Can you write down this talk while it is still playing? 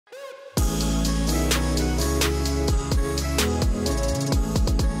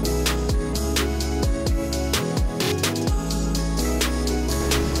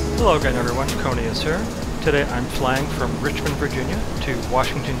Hello again everyone, Coney is here. Today I'm flying from Richmond, Virginia to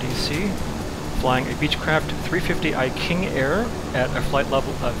Washington, D.C., flying a Beechcraft 350i King Air at a flight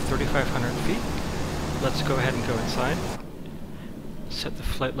level of 3,500 feet. Let's go ahead and go inside. Set the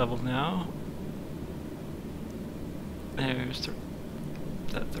flight level now. There's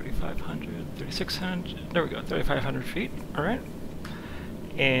that 3,500, 3,600, there we go, 3,500 feet, alright.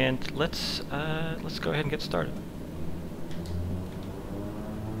 And let's go ahead and get started.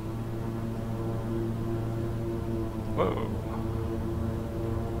 Whoa.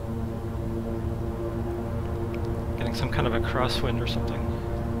 Getting some kind of a crosswind or something.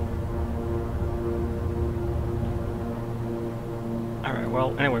 Alright,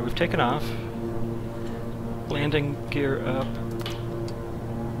 well, anyway, we've taken off. Landing gear up.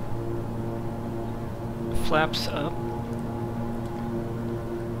 Flaps up.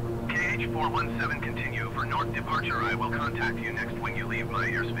 KH417 continue for north departure. I will contact you next when you leave my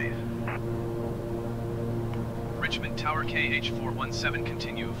airspace. Richmond Tower KH417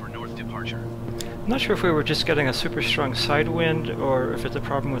 continue for north departure. I'm not sure if we were just getting a super strong side wind or if it's a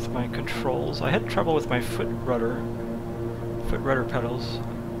problem with my controls. I had trouble with my foot rudder pedals.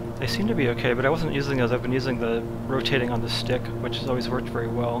 They seem to be okay, but I wasn't using those. I've been using the rotating on the stick, which has always worked very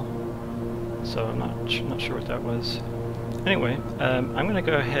well. So I'm not sure what that was. Anyway, I'm going to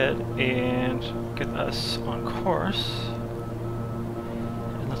go ahead and get us on course.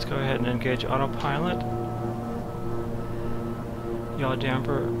 And let's go ahead and engage autopilot. Yaw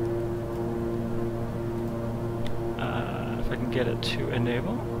damper. If I can get it to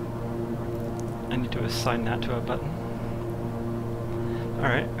enable. I need to assign that to a button.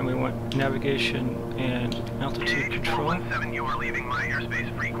 Alright, and we want navigation and altitude control. 417, you are leaving my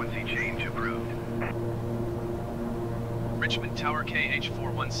airspace. Frequency change approved. Richmond Tower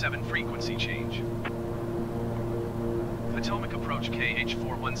KH417 frequency change. Potomac approach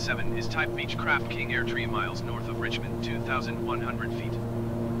KH417 is type Beechcraft King Air 3 miles north of Richmond, 2,100 feet.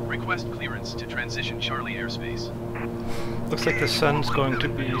 Request clearance to transition Charlie airspace. Looks like the sun's going to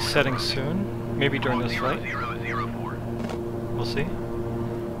be setting soon, maybe during this flight. 0004. We'll see.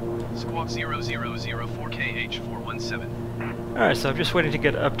 Squawk 0004 KH417. Alright, so I'm just waiting to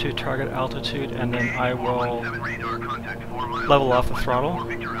get up to target altitude and then I will radar contact 4 miles level off the throttle.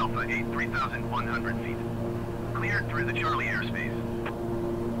 Victor Alpha 8, 3,100 feet. Cleared through the Charlie airspace.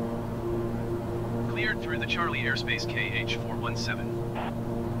 Cleared through the Charlie airspace KH417.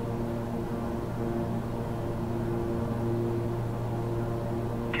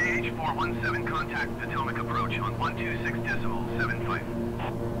 KH417 contact Potomac approach on 126.75.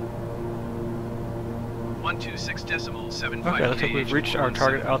 126.75. Okay, looks like we've reached our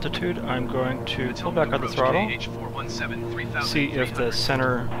target altitude. I'm going to pull back on the throttle, see if the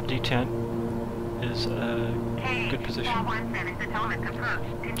center detent is a good position.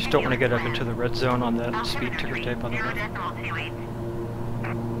 Just don't want to get up into the red zone on that speed ticker tape on the left.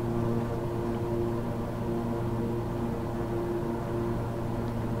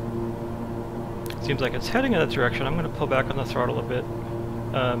 Seems like it's heading in that direction. I'm going to pull back on the throttle a bit.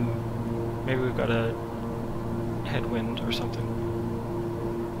 Maybe we've got a headwind or something.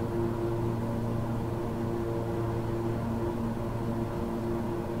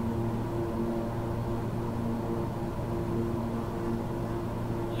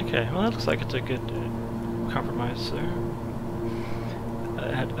 Okay, well that looks like it's a good compromise there.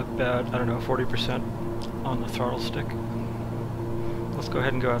 At about, I don't know, 40% on the throttle stick. Let's go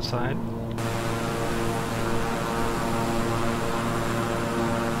ahead and go outside.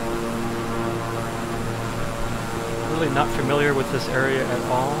 Really not familiar with this area at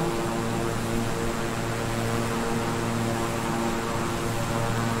all.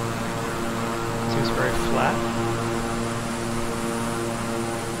 Seems very flat.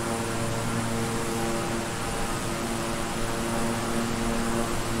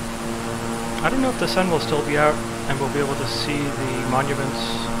 I don't know if the sun will still be out and we'll be able to see the monuments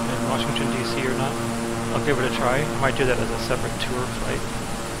in Washington, D.C. or not. I'll give it a try. I might do that as a separate tour flight.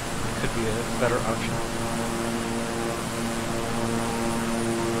 It could be a better option.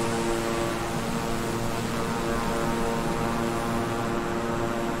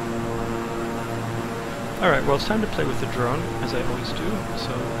 Alright, well it's time to play with the drone, as I always do,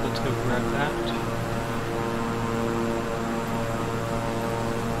 so let's go grab that.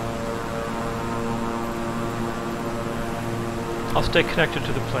 I'll stay connected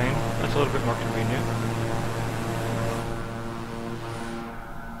to the plane, that's a little bit more convenient.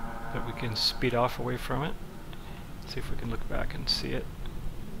 But we can speed off away from it. See if we can look back and see it.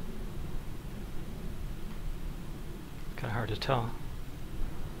 Kind of hard to tell.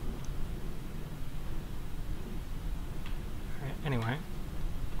 Anyway,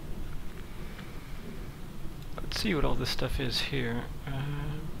 Let's see what all this stuff is here.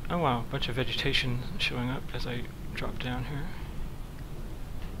 Oh wow, a bunch of vegetation showing up as I drop down here.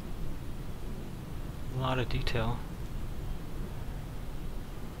 A lot of detail.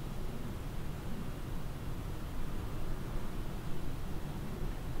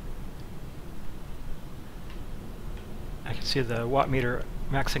 I can see the watt meter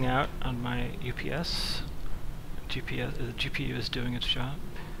maxing out on my UPS. The GPU is doing its job.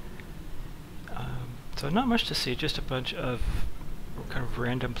 So not much to see, just a bunch of kind of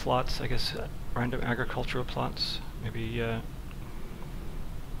random plots, I guess random agricultural plots, maybe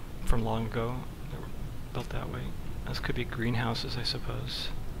from long ago. They were built that way. Those could be greenhouses, I suppose.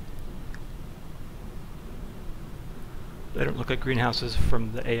 They don't look like greenhouses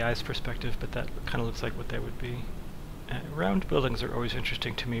from the AI's perspective, but that kind of looks like what they would be. Round buildings are always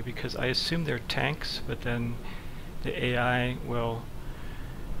interesting to me because I assume they're tanks, but then the AI will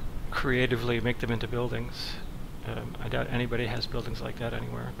creatively make them into buildings. I doubt anybody has buildings like that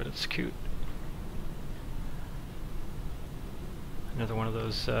anywhere, but it's cute. Another one of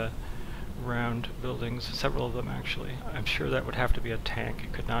those round buildings, several of them actually. I'm sure that would have to be a tank.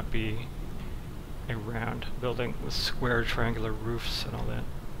 It could not be a round building with square triangular roofs and all that.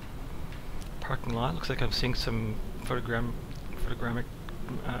 Parking lot, looks like I'm seeing some photogrammetric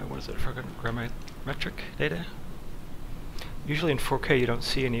data. Usually in 4K you don't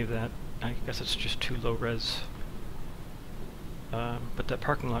see any of that. I guess it's just too low res. But that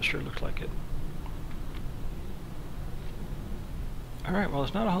parking lot sure looked like it. Alright, well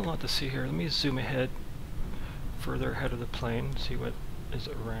there's not a whole lot to see here. Let me zoom ahead, further ahead of the plane, see what is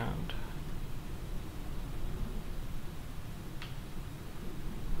around.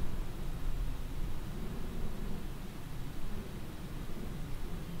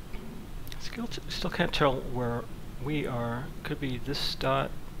 Still can't tell where we are. Could be this dot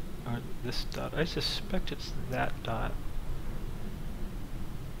or this dot. I suspect it's that dot.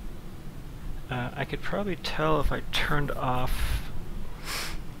 I could probably tell if I turned off,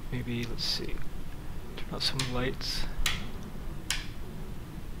 maybe, let's see, turn out some lights.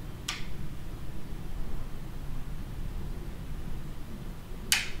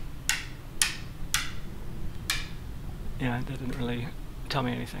 Yeah, that didn't really tell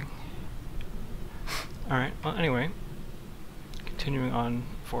me anything. Alright, well anyway, continuing on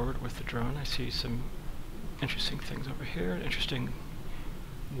forward with the drone, I see some interesting things over here, an interesting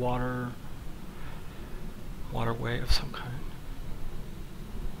waterway of some kind.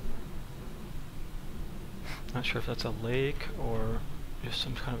 Not sure if that's a lake or just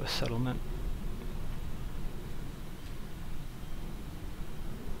some kind of a settlement.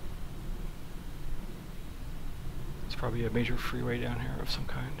 It's probably a major freeway down here of some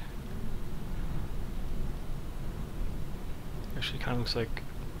kind. Actually kind of looks like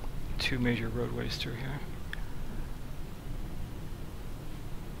two major roadways through here.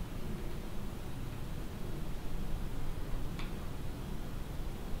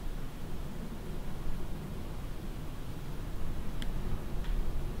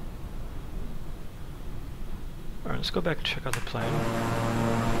 Alright, let's go back and check out the plane.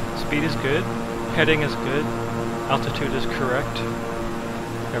 Speed is good, heading is good, altitude is correct,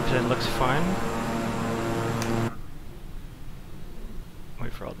 everything looks fine.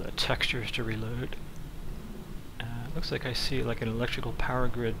 Wait for all the textures to reload. Looks like I see like an electrical power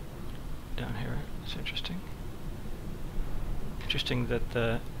grid down here. It's interesting. Interesting that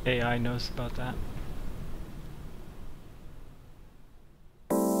the AI knows about that.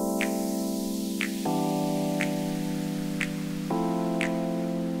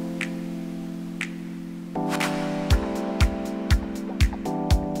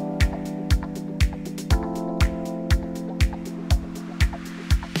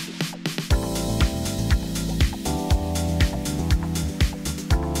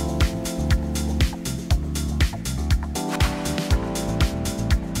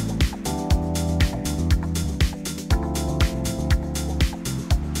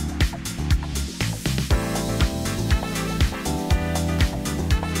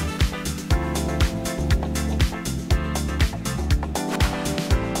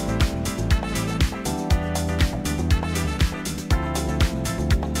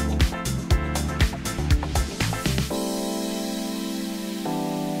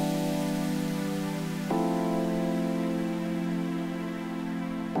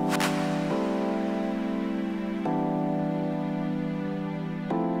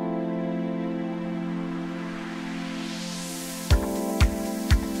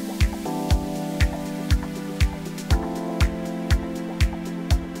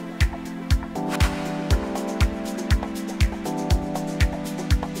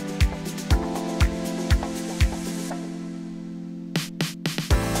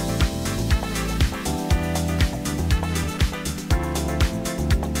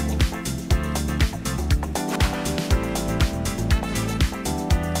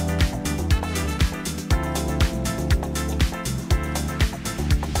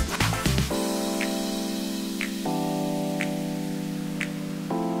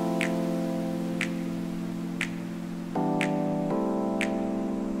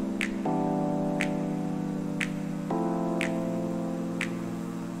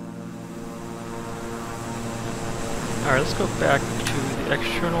 Alright, let's go back to the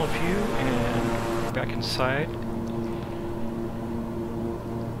external view and back inside.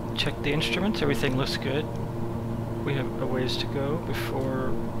 Check the instruments, everything looks good. We have a ways to go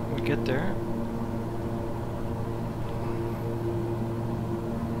before we get there.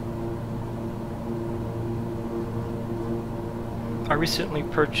 I recently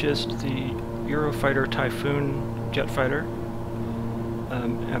purchased the Eurofighter Typhoon jet fighter.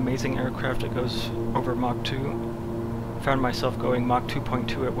 Amazing aircraft that goes over Mach 2. Found myself going Mach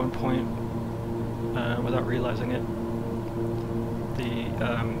 2.2 at one point without realizing it. The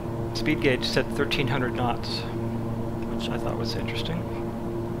speed gauge said 1300 knots, which I thought was interesting.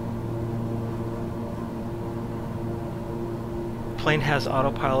 Plane has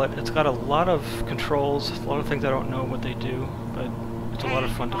autopilot. It's got a lot of controls, a lot of things I don't know what they do, but it's a lot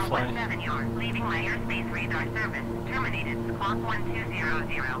of fun to fly. Leaving my airspace radar service. Terminated. Squawk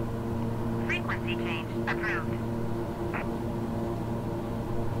 1200. Frequency change approved.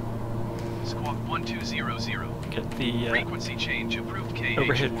 Squawk 1200. Get the frequency change approved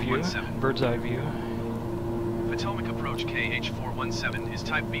overhead view, KH417. bird's eye view. Potomac approach KH417 is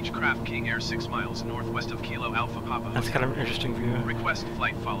type Beechcraft King Air 6 miles northwest of Kilo Alpha Papa. That's kind of an interesting view. Request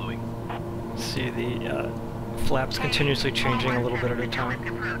flight following. See the flaps continuously changing a little bit at a time.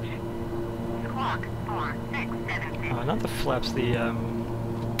 Not the flaps, the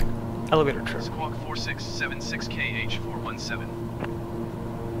elevator trim. Squawk 4676 KH417.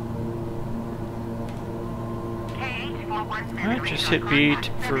 Alright, just hit B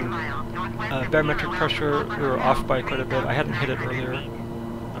for barometric pressure. We were off by quite a bit. I hadn't hit it earlier.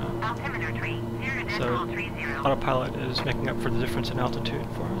 So autopilot is making up for the difference in altitude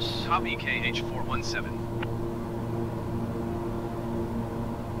for us. Copy KH417.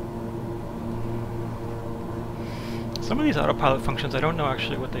 Some of these autopilot functions, I don't know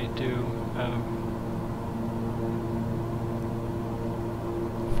actually what they do.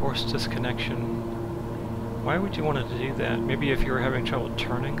 Forced disconnection. Why would you want to do that? Maybe if you were having trouble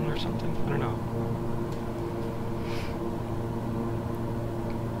turning or something? I don't know.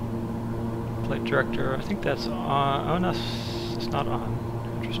 Flight director, I think that's on. Oh no, it's not on.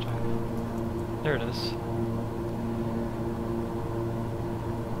 Interesting. There it is.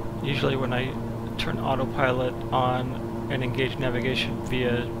 Usually when I turn autopilot on and engage navigation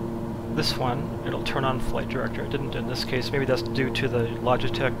via this one, it'll turn on flight director. It didn't in this case. Maybe that's due to the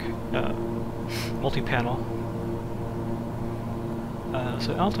Logitech multi-panel.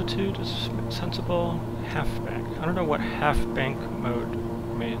 So altitude is sensible. Half bank. I don't know what half bank mode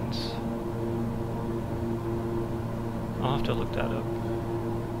means. I'll have to look that up.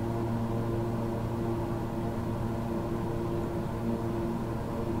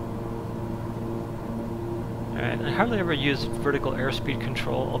 Alright, I hardly ever use vertical airspeed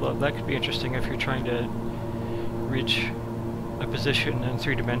control, although that could be interesting if you're trying to reach a position in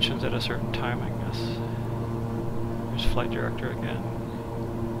 3 dimensions at a certain time, I guess. There's flight director again.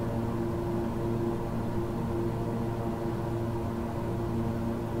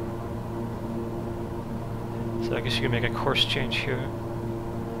 So I guess you can make a course change here.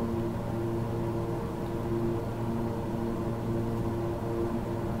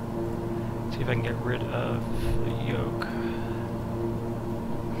 See if I can get rid of the yoke.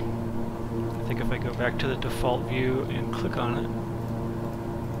 I think if I go back to the default view and click on it,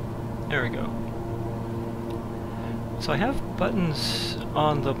 there we go. So I have buttons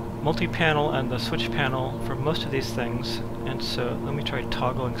on the multi-panel and the switch panel for most of these things, and so let me try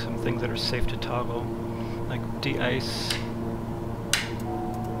toggling some things that are safe to toggle, like de-ice.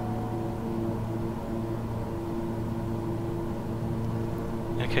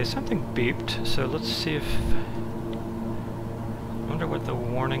 Okay, something beeped, so let's see if... I wonder what the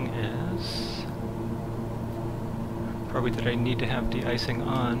warning is. Probably that I need to have de-icing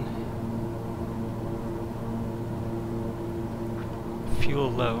on.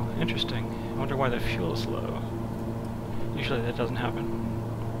 Fuel low. Interesting. I wonder why the fuel is low. Usually that doesn't happen.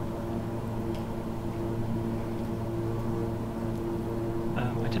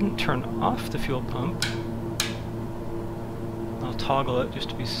 I didn't turn off the fuel pump. I'll toggle it just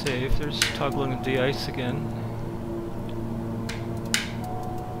to be safe. There's toggling of de-ice again.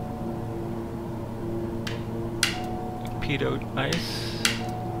 Pedo ice.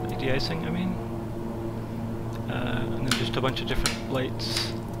 De-icing, I mean. And then just a bunch of different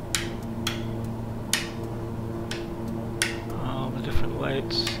lights. All the different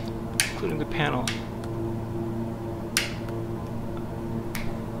lights, including the panel.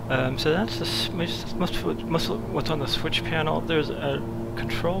 So that's most of what's on the switch panel. There's a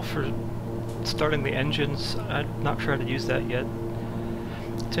control for starting the engines. I'm not sure how to use that yet.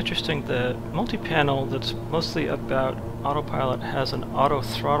 It's interesting, the multi-panel that's mostly about autopilot has an auto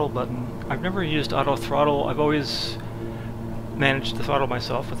throttle button. I've never used auto throttle. I've always managed the throttle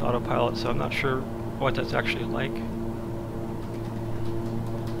myself with autopilot, so I'm not sure what that's actually like.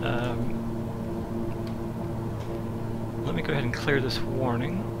 Let me go ahead and clear this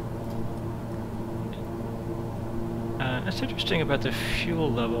warning. It's interesting about the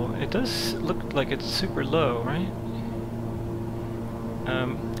fuel level. It does look like it's super low, right?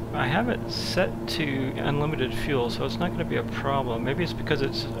 I have it set to unlimited fuel, so it's not going to be a problem. Maybe it's because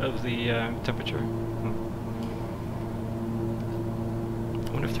it's of the temperature. I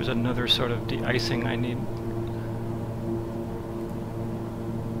wonder if there's another sort of de-icing I need.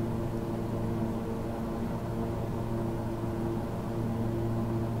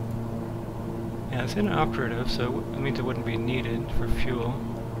 Yeah, it's inoperative, so it means it wouldn't be needed for fuel.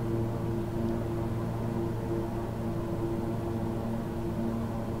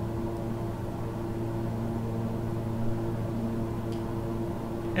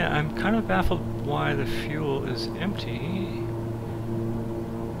 Yeah, I'm kind of baffled why the fuel is empty.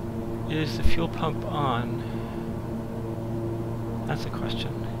 Is the fuel pump on? That's the question.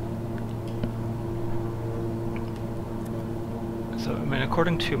 So, I mean,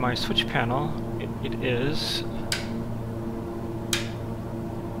 according to my switch panel, it is.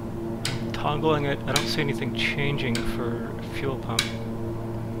 I'm toggling it. I don't see anything changing for fuel pump.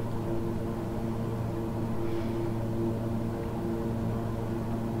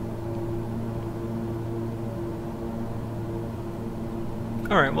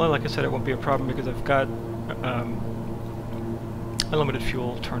 Alright, well, like I said, it won't be a problem because I've got unlimited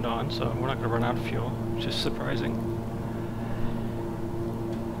fuel turned on, so we're not going to run out of fuel, which is surprising.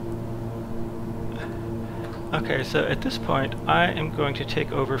 Okay, so at this point, I am going to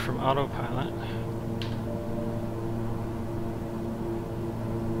take over from autopilot.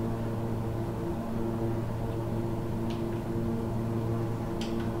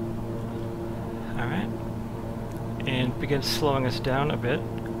 Alright. And begin slowing us down a bit.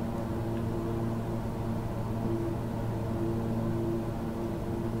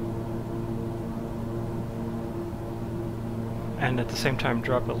 And at the same time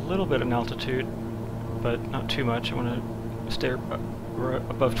drop a little bit in altitude, but not too much. I want to stay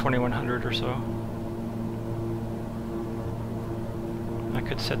above 2100 or so. I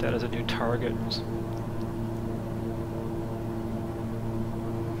could set that as a new target.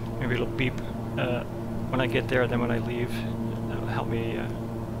 Maybe it'll beep when I get there, and then when I leave. That'll help me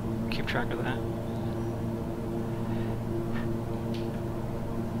keep track of that.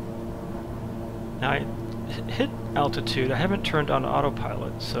 Now I hit altitude. I haven't turned on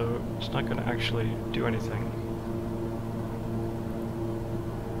autopilot, so it's not going to actually do anything.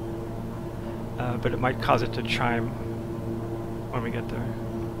 But it might cause it to chime when we get there.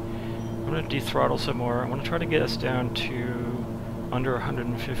 I'm going to dethrottle some more. I want to try to get us down to under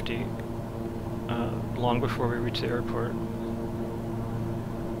 150 long before we reach the airport.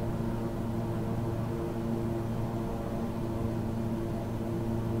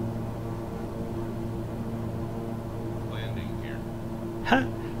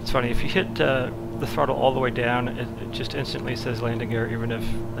 It's funny, if you hit the throttle all the way down, it just instantly says landing gear, even if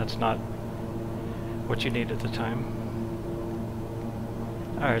that's not what you need at the time.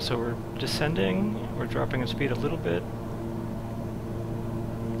 Alright, so we're descending, we're dropping in speed a little bit,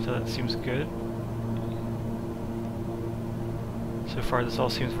 so that seems good. So far this all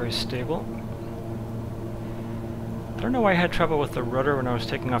seems very stable. I don't know why I had trouble with the rudder when I was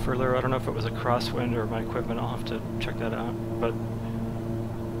taking off earlier. I don't know if it was a crosswind or my equipment. I'll have to check that out. But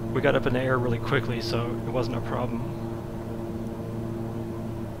we got up in the air really quickly, so it wasn't a problem.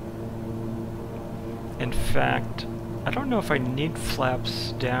 In fact, I don't know if I need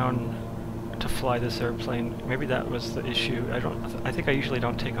flaps down to fly this airplane. Maybe that was the issue. I think I usually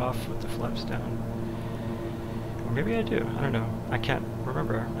don't take off with the flaps down. Or maybe I do. I don't know. I can't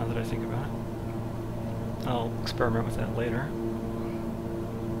remember now that I think about it. I'll experiment with that later.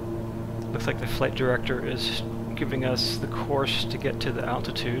 Looks like the flight director is giving us the course to get to the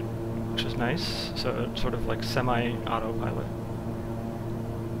altitude, which is nice. So it's sort of like semi-autopilot.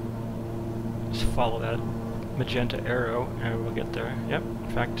 Just follow that magenta arrow and we'll get there. Yep,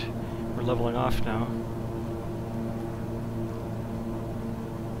 in fact, we're leveling off now.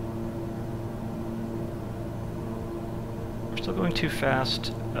 We're still going too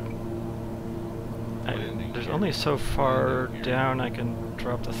fast. There's only so far down I can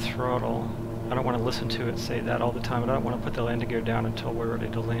drop the throttle. I don't want to listen to it say that all the time, and I don't want to put the landing gear down until we're ready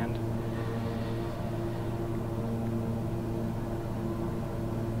to land.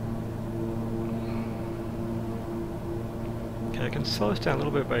 Okay, I can can slow us down a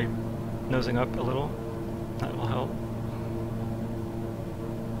little bit by nosing up a little. That will help.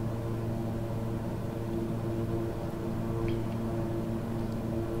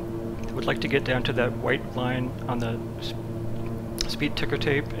 Would like to get down to that white line on the speed ticker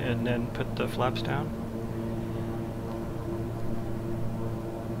tape and then put the flaps down.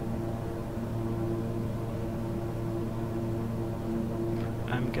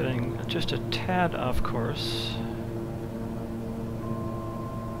 I'm getting just a tad off course.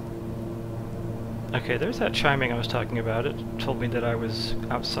 Okay, there's that chiming I was talking about. It told me that I was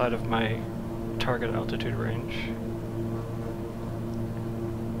outside of my target altitude range.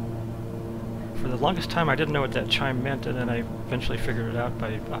 For the longest time I didn't know what that chime meant, and then I eventually figured it out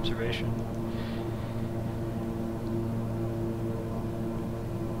by observation.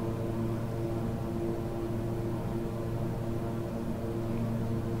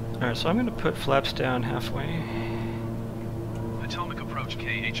 Alright, so I'm going to put flaps down halfway. Potomac approach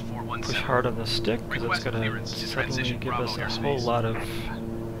KH417. Push hard on the stick, because it's going to suddenly give us a whole lot of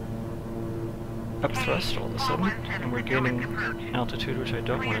upthrust all of a sudden, and we're gaining altitude, which I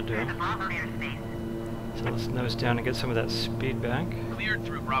don't want to do. So let's nose down and get some of that speed back. Cleared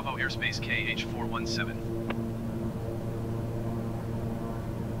through Bravo airspace KH417.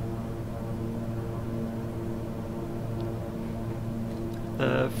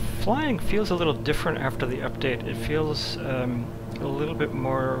 The flying feels a little different after the update. It feels a little bit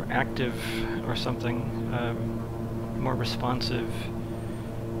more active or something, more responsive.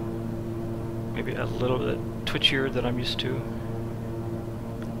 Maybe a little bit twitchier than I'm used to.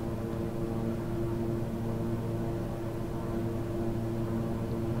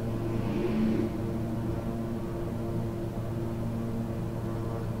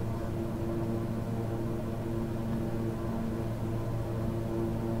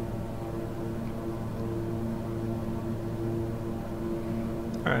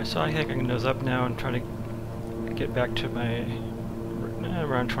 Alright, so I think I can nose up now and try to get back to my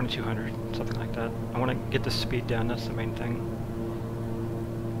around 2200, something like that. I want to get the speed down, that's the main thing.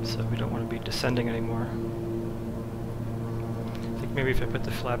 So we don't want to be descending anymore. I think maybe if I put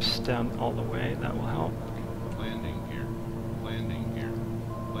the flaps down all the way, that will help. Landing here, landing here,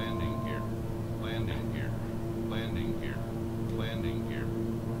 landing here, landing here, landing here, landing here,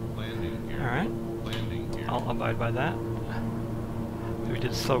 landing here. Alright, landing here. I'll abide by that. We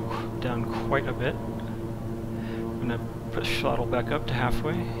did slow down quite a bit. I'm going to put throttle back up to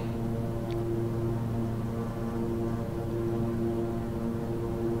halfway.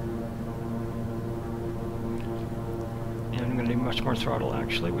 And I'm going to do much more throttle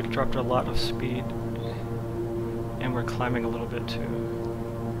actually. We've dropped a lot of speed and we're climbing a little bit too.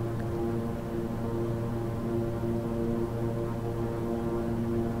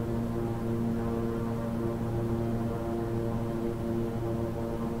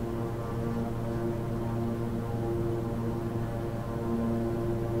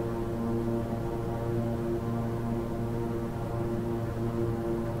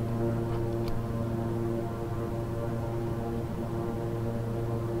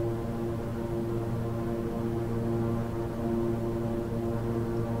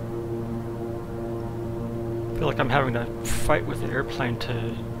 I feel like I'm having to fight with the airplane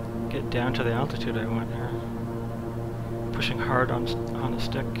to get down to the altitude I want here. Pushing hard on the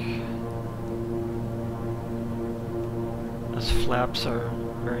stick. Those flaps are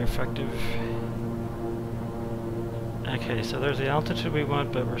very effective. Okay, so there's the altitude we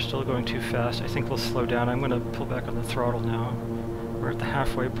want, but we're still going too fast. I think we'll slow down. I'm going to pull back on the throttle now. We're at the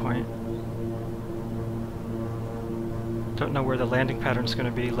halfway point. Don't know where the landing pattern is going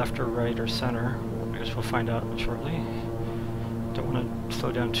to be, left or right or center. I guess we'll find out shortly. Don't want to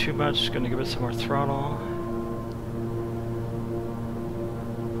slow down too much, just going to give it some more throttle.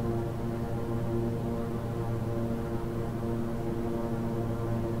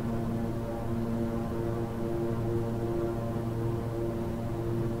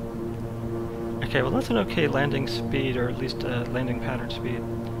 Okay, well that's an okay landing speed, or at least landing pattern speed.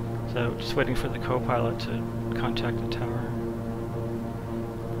 So just waiting for the co-pilot to contact the tower.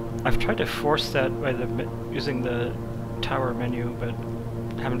 I've tried to force that by using the tower menu, but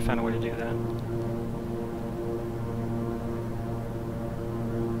haven't found a way to do that.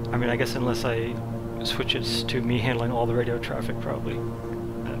 I mean, I guess unless I switch it to me handling all the radio traffic, probably,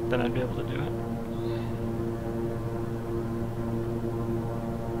 then I'd be able to do it.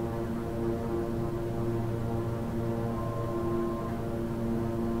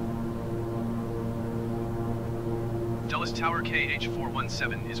 Dulles Tower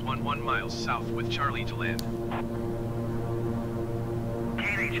KH417 is 11 miles south with Charlie to land.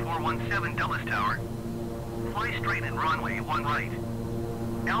 KH417 Dulles Tower. Fly straight in runway 1 right.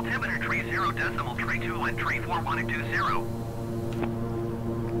 Altimeter tree 0.32 and tree 4120.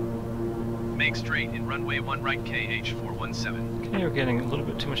 Make straight in runway 1 right KH417. Okay, we're getting a little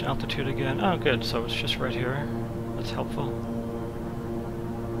bit too much altitude again. Oh good, so it's just right here. That's helpful.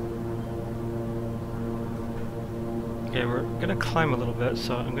 Okay, we're gonna climb a little bit,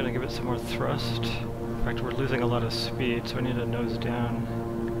 so I'm gonna give it some more thrust. In fact, we're losing a lot of speed, so I need to nose down.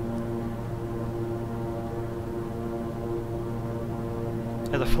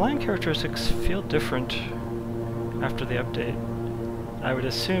 Yeah, the flying characteristics feel different after the update. I would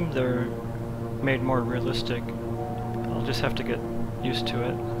assume they're made more realistic. I'll just have to get used to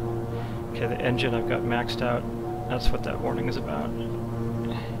it. Okay, the engine I've got maxed out. That's what that warning is about.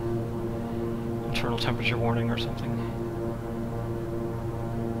 Internal temperature warning or something.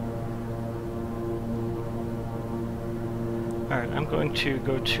 Alright, I'm going to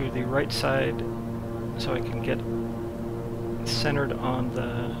go to the right side so I can get centered on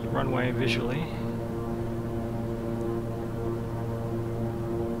the runway visually.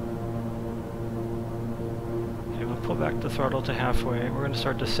 Okay, we'll pull back the throttle to halfway. We're going to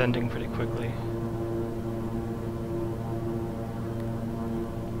start descending pretty quickly.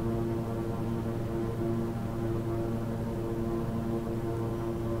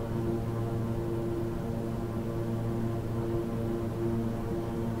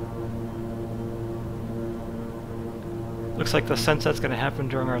 Looks like the sunset's going to happen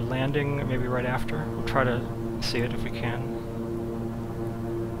during our landing, maybe right after. We'll try to see it if we can.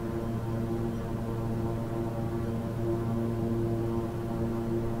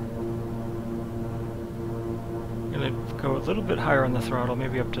 I'm going to go a little bit higher on the throttle,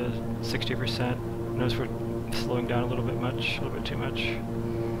 maybe up to 60%. Notice we're slowing down a little bit too much.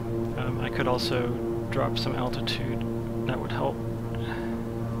 I could also drop some altitude. That would help.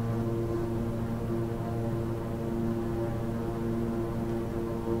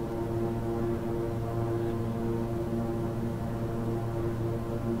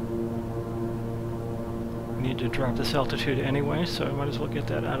 Need to drop this altitude anyway, so I might as well get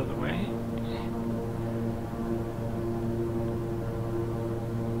that out of the way.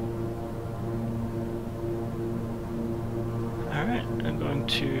 Alright, I'm going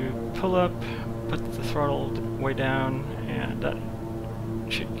to pull up, put the throttle way down, and that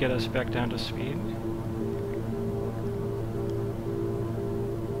should get us back down to speed.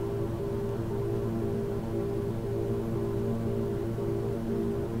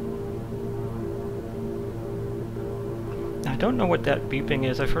 I don't know what that beeping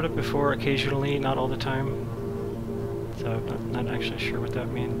is. I've heard it before occasionally, not all the time. So I'm not actually sure what that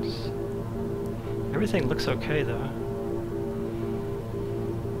means. Everything looks okay though.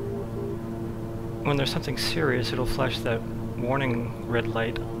 When there's something serious, it'll flash that warning red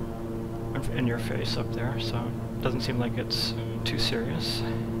light in your face up there, so it doesn't seem like it's too serious.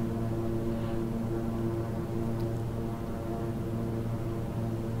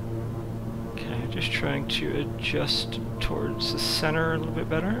 Just trying to adjust towards the center a little bit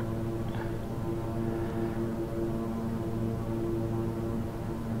better.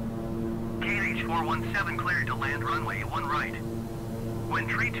 KH417 cleared to land runway 1 right. Wind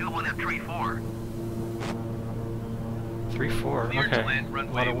tree 21 at tree 4. 3-4, Cleared okay. to land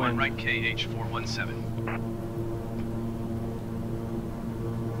runway 1 right KH417.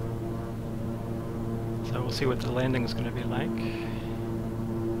 So we'll see what the landing is going to be like.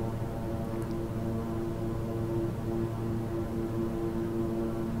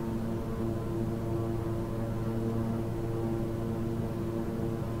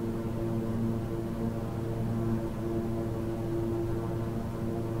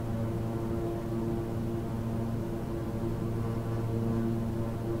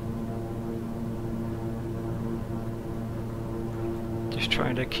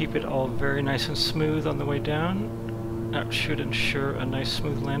 Trying to keep it all very nice and smooth on the way down. That should ensure a nice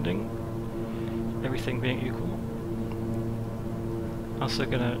smooth landing, everything being equal. Also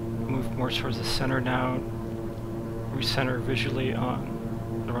gonna move more towards the center now, recenter visually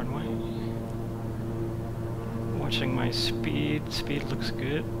on the runway. Watching my speed looks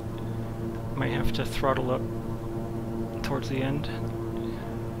good. Might have to throttle up towards the end.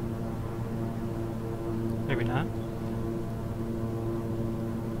 Maybe not.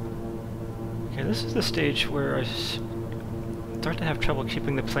 Okay, this is the stage where I start to have trouble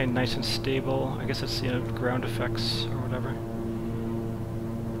keeping the plane nice and stable. I guess it's, you know, ground effects or whatever.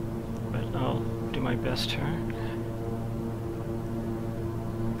 But I'll do my best here.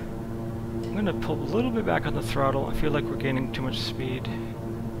 I'm going to pull a little bit back on the throttle. I feel like we're gaining too much speed.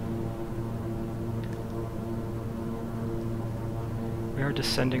 We are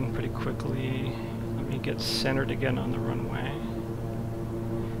descending pretty quickly. Let me get centered again on the runway.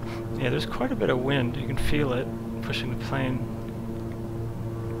 Yeah, there's quite a bit of wind. You can feel it pushing the plane.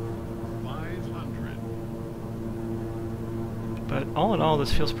 500. But all in all,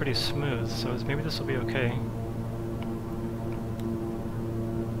 this feels pretty smooth, so maybe this will be okay.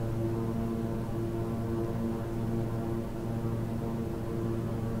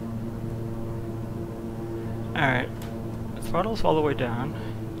 Alright, the throttle's all the way down.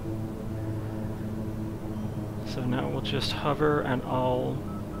 So now we'll just hover and I'll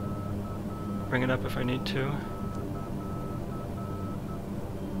bring it up if I need to.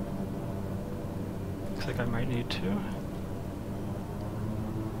 Looks like I might need to.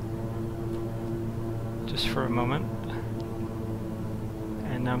 Just for a moment.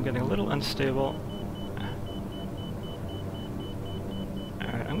 And now I'm getting a little unstable.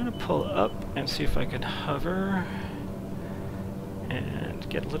 Alright, I'm gonna pull up and see if I can hover and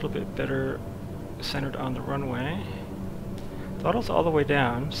get a little bit better centered on the runway. Throttle's all the way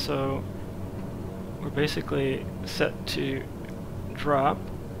down, so we're basically set to drop.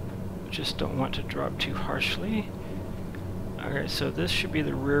 Just don't want to drop too harshly. Alright, so this should be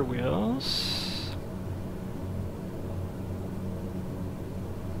the rear wheels.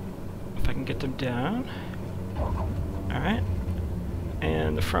 If I can get them down. Alright.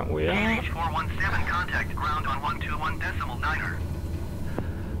 And the front wheel. KH417, contact ground on 121.9er.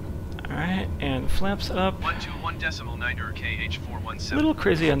 Alright, and the flaps up. 121.9er KH417. A little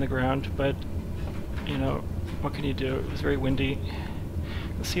crazy on the ground, but you know, what can you do? It was very windy.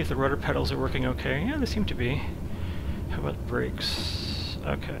 Let's see if the rudder pedals are working okay. Yeah, they seem to be. How about brakes?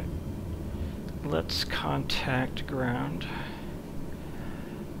 Okay. Let's contact ground.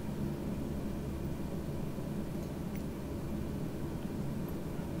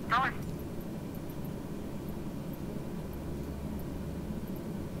 North.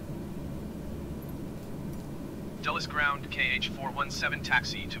 Dulles ground KH417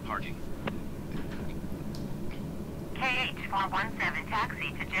 taxi to parking. KH417,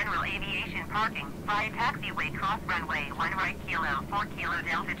 taxi to general aviation parking via taxiway cross runway 1 right kilo 4 kilo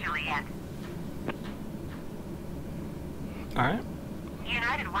Delta Juliet. Alright.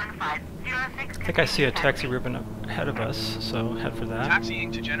 United 1506. I think I see a taxi ribbon up ahead of us, so head for that.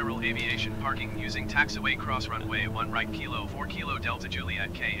 Taxiing to general aviation parking using taxiway cross runway 1 right kilo 4 kilo Delta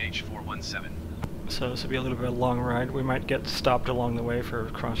Juliet KH417. So this will be a little bit of a long ride. We might get stopped along the way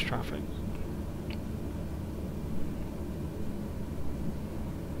for cross traffic.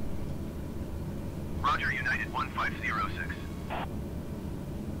 Roger, United 1506.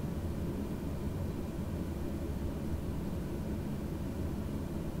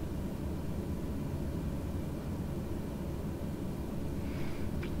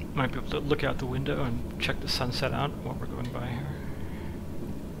 Might be able to look out the window and check the sunset out while we're going by here.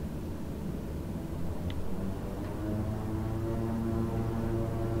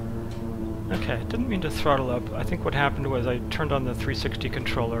 Okay, didn't mean to throttle up. I think what happened was I turned on the 360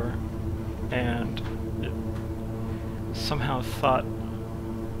 controller and it somehow thought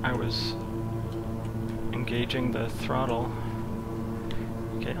I was engaging the throttle.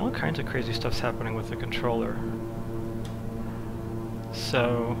 Okay, all kinds of crazy stuff's happening with the controller.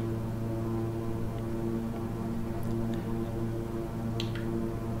 So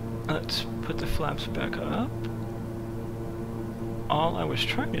let's put the flaps back up. All I was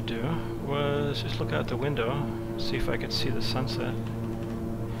trying to do was just look out the window, see if I could see the sunset.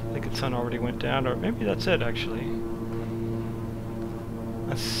 I think the sun already went down, or maybe that's it actually.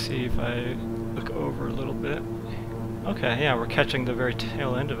 Let's see if I look over a little bit. Okay, yeah, we're catching the very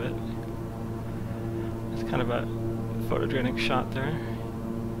tail end of it. It's kind of a photogenic shot there.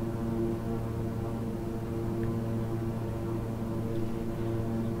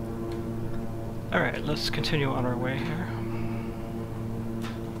 Alright, let's continue on our way here.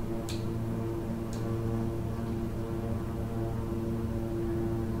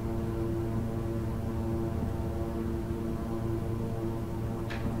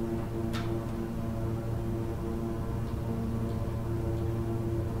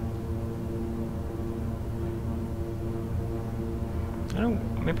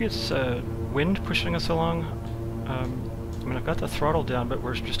 Maybe it's wind pushing us along. I mean, I've got the throttle down, but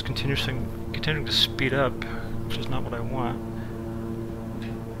we're just continuing to speed up, which is not what I want.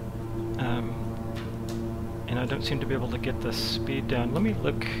 And I don't seem to be able to get the speed down. Let me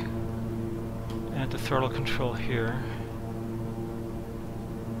look at the throttle control here.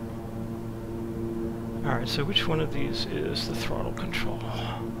 Alright, so which one of these is the throttle control?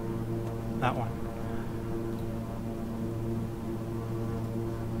 That one.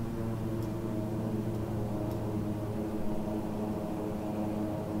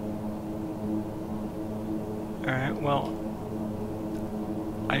 well,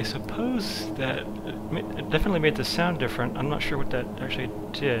 I suppose that it definitely made the sound different. I'm not sure what that actually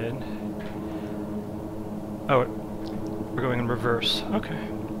did. Oh, we're going in reverse. Okay.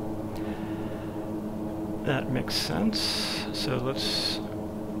 That makes sense. So let's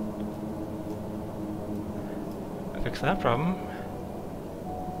fix that problem.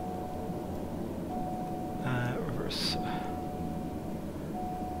 Reverse.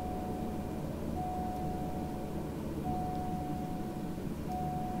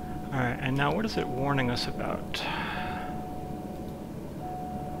 Alright, and now what is it warning us about?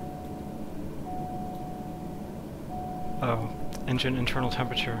 Oh, engine internal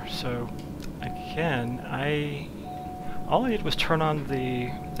temperature. So again, all I did was turn on the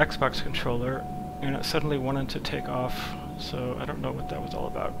Xbox controller and it suddenly wanted to take off, so I don't know what that was all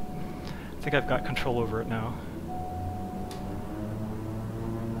about. I think I've got control over it now.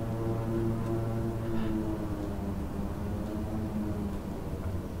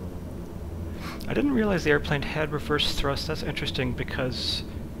 I didn't realize the airplane had reverse thrust. That's interesting because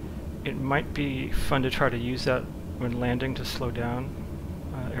it might be fun to try to use that when landing to slow down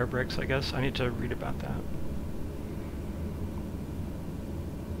air brakes, I guess. I need to read about that.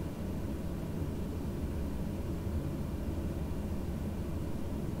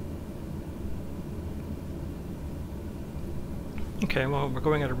 Okay, well, we're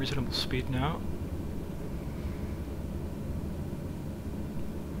going at a reasonable speed now.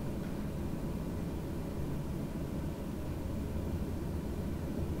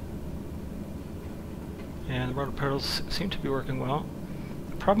 And the rudder pedals seem to be working well.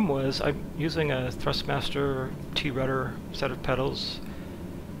 The problem was I'm using a Thrustmaster T-rudder set of pedals,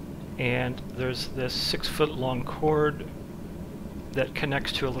 and there's this 6-foot long cord that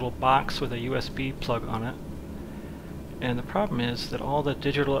connects to a little box with a USB plug on it. And the problem is that all the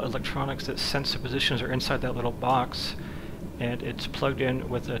digital electronics that sense the positions are inside that little box, and it's plugged in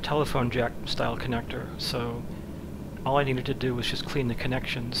with a telephone jack style connector. So all I needed to do was just clean the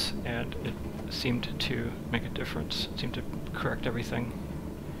connections, and it seemed to make a difference. It seemed to correct everything.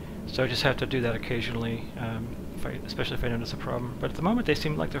 So I just have to do that occasionally, especially if I notice a problem. But at the moment they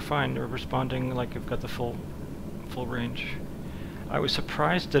seem like they're fine. They're responding like I've got the full range. I was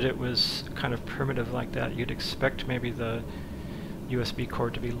surprised that it was kind of primitive like that. You'd expect maybe the USB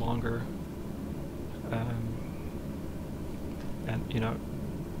cord to be longer, and you know,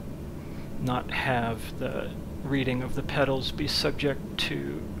 not have the reading of the pedals be subject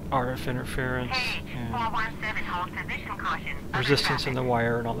to RF interference and resistance in the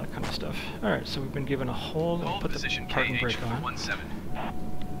wire and all that kind of stuff. Alright, so we've been given a hold. I'll put the parking brake on.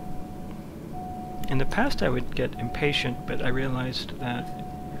 In the past I would get impatient, but I realized that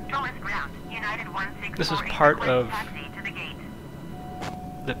this is part of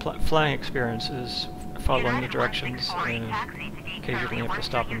the flying experience, is following the directions, and occasionally you have to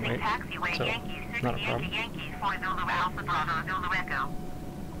stop and wait, so not a problem.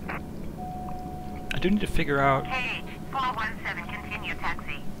 I do need to figure out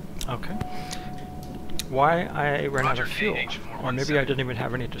okay, why I ran out of fuel, or maybe I didn't even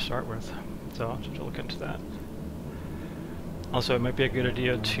have any to start with. So I'll have to look into that. Also, it might be a good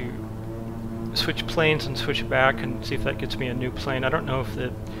idea to switch planes and switch back and see if that gets me a new plane. I don't know if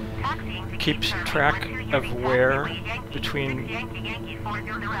it keeps track of wear between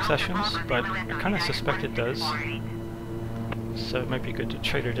sessions, but I kind of suspect it does. So it might be good to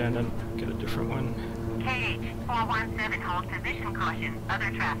trade it in and get a different one. KH417, hold position caution, other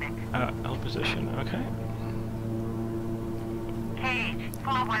traffic. Hold position, okay.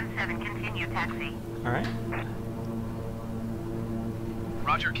 KH417, continue taxi. Alright.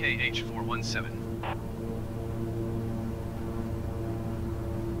 Roger, KH417.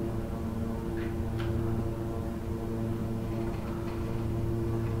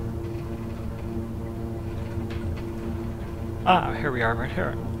 Ah, here we are, right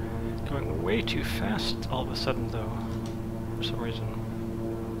here. Going way too fast all of a sudden, though, for some reason.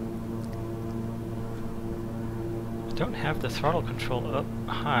 I don't have the throttle control up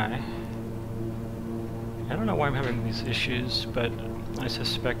high. I don't know why I'm having these issues, but I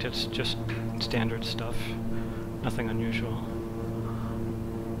suspect it's just standard stuff. Nothing unusual.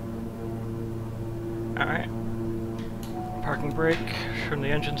 Alright. Parking brake, turn the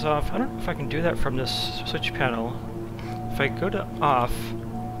engines off. I don't know if I can do that from this switch panel. If I go to off,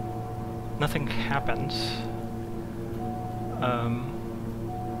 nothing happens.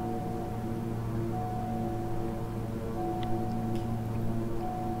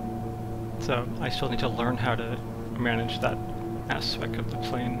 So I still need to learn how to manage that aspect of the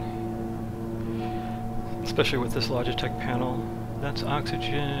plane, especially with this Logitech panel. That's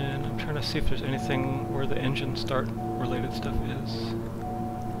oxygen. I'm trying to see if there's anything where the engine start related stuff is.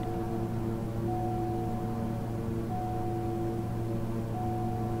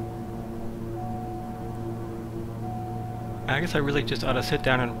 I guess I really just ought to sit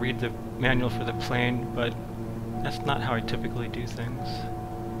down and read the manual for the plane, but that's not how I typically do things.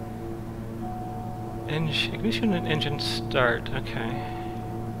 Ignition and engine start. Okay.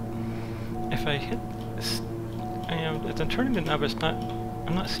 If I hit this, I'm turning the knob.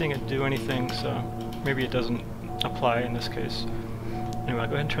 I'm not seeing it do anything, so maybe it doesn't apply in this case. Anyway, I'll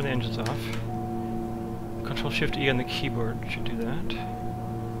go ahead and turn the engines off. Control-Shift-E on the keyboard should do that.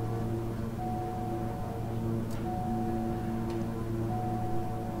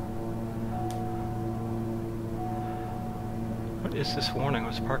 What is this warning?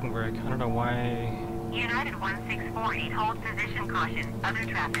 What's parking brake? I don't know why. United 1648, hold position, caution, other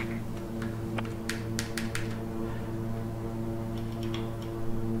traffic.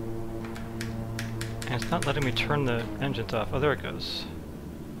 And it's not letting me turn the engines off. Oh, there it goes.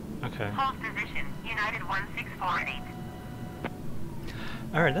 Okay. Hold position, United 1648.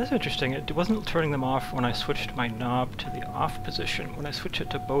 Alright, that's interesting. It wasn't turning them off when I switched my knob to the off position. When I switched it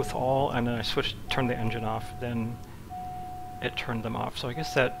to both all and then I turned the engine off, then it turned them off. So I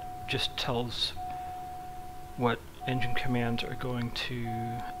guess that just tells what engine commands are going to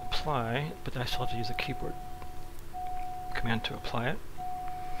apply, but I still have to use a keyboard command to apply it.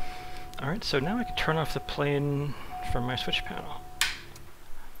 Alright, so now I can turn off the plane from my switch panel.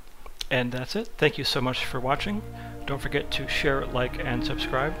 And that's it. Thank you so much for watching. Don't forget to share, like, and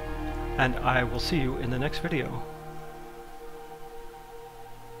subscribe, and I will see you in the next video.